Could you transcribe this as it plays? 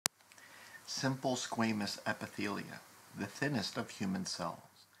Simple squamous epithelia, the thinnest of human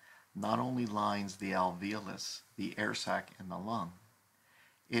cells, not only lines the alveolus, the air sac in the lung,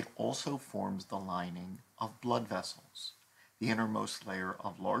 it also forms the lining of blood vessels. The innermost layer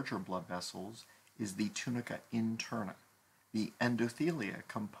of larger blood vessels is the tunica interna, the endothelia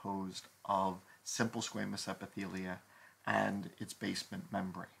composed of simple squamous epithelia and its basement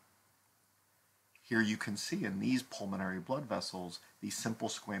membrane. Here you can see in these pulmonary blood vessels the simple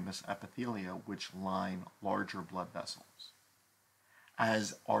squamous epithelia which line larger blood vessels.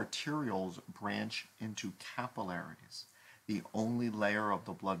 As arterioles branch into capillaries, the only layer of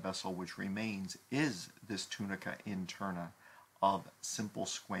the blood vessel which remains is this tunica interna of simple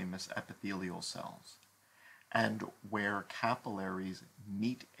squamous epithelial cells. And where capillaries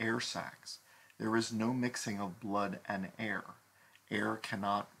meet air sacs, there is no mixing of blood and air. Air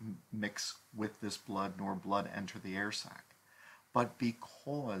cannot mix with this blood, nor blood enter the air sac. But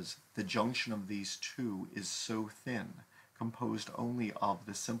because the junction of these two is so thin, composed only of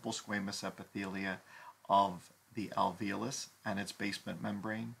the simple squamous epithelia of the alveolus and its basement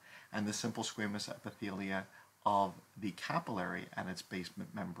membrane, and the simple squamous epithelia of the capillary and its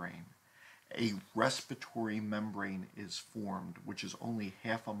basement membrane, a respiratory membrane is formed, which is only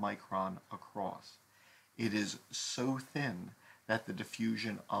half a micron across. It is so thin that the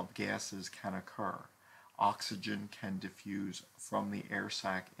diffusion of gases can occur. Oxygen can diffuse from the air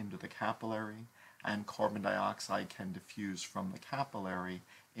sac into the capillary, and carbon dioxide can diffuse from the capillary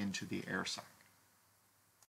into the air sac.